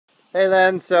Hey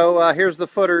Len, so here's the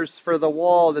footers for the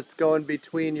wall that's going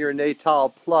between your Natal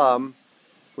plum,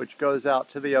 which goes out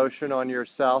to the ocean on your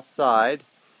south side,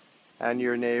 and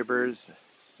your neighbor's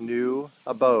new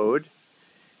abode.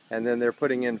 And then they're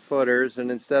putting in footers,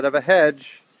 and instead of a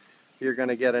hedge, you're going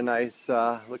to get a nice,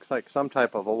 looks like some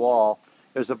type of a wall.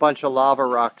 There's a bunch of lava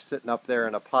rocks sitting up there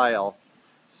in a pile,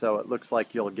 so it looks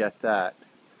like you'll get that.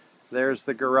 There's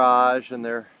the garage and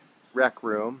their rec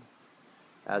room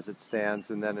as it stands,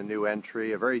 and then a new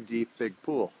entry, a very deep, big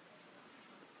pool.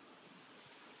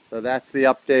 So that's the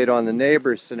update on the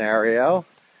neighbors scenario.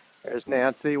 There's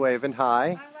Nancy waving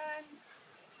hi.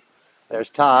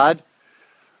 There's Todd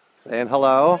saying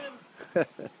hello. And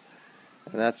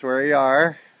that's where we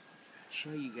are.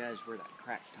 Show you guys where that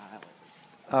cracked tile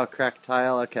is. Oh, cracked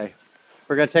tile, okay.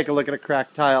 We're going to take a look at a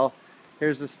cracked tile.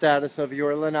 Here's the status of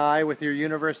your lanai with your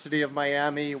University of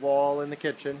Miami wall in the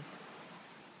kitchen.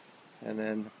 And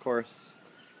then, of course,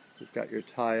 you've got your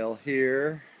tile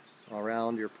here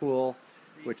around your pool,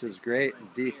 which is great,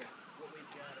 deep.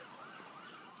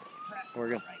 We're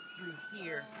going right through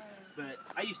here, but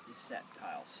I used to set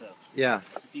tile, so yeah.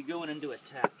 If you go into a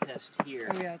test here,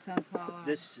 oh yeah, it sounds hollow.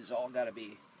 This has all got to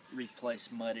be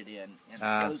replaced, mudded in, and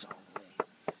it goes all the way.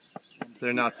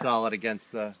 They're not solid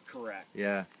against the... Correct.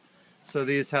 Yeah. So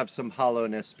these have some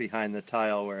hollowness behind the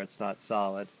tile where it's not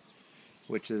solid,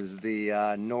 which is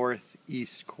the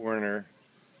northeast corner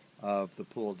of the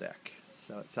pool deck.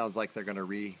 So it sounds like they're going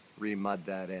to re-mud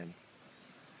that in.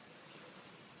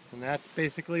 And that's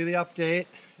basically the update.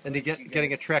 And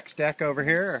getting a Trex deck over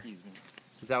here?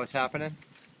 Is that what's happening?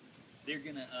 They're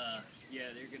gonna,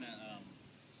 they're gonna.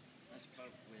 I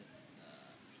spoke with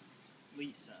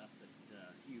Lisa up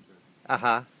at Huber.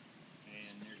 Uh-huh.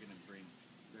 And they're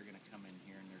gonna come in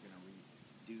here and they're gonna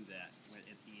redo that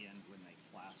at the end when they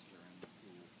plaster in the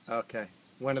pool. Okay.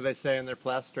 When are they saying they're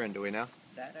plastering? Do we know?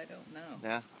 That I don't know.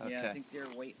 Yeah. Okay. Yeah, I think they're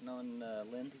waiting on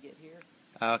Lynn to get here.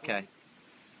 Okay.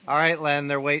 All right, Len,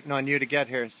 they're waiting on you to get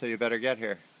here, so you better get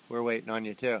here. We're waiting on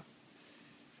you, too.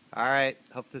 All right,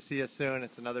 hope to see you soon.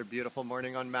 It's another beautiful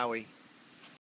morning on Maui.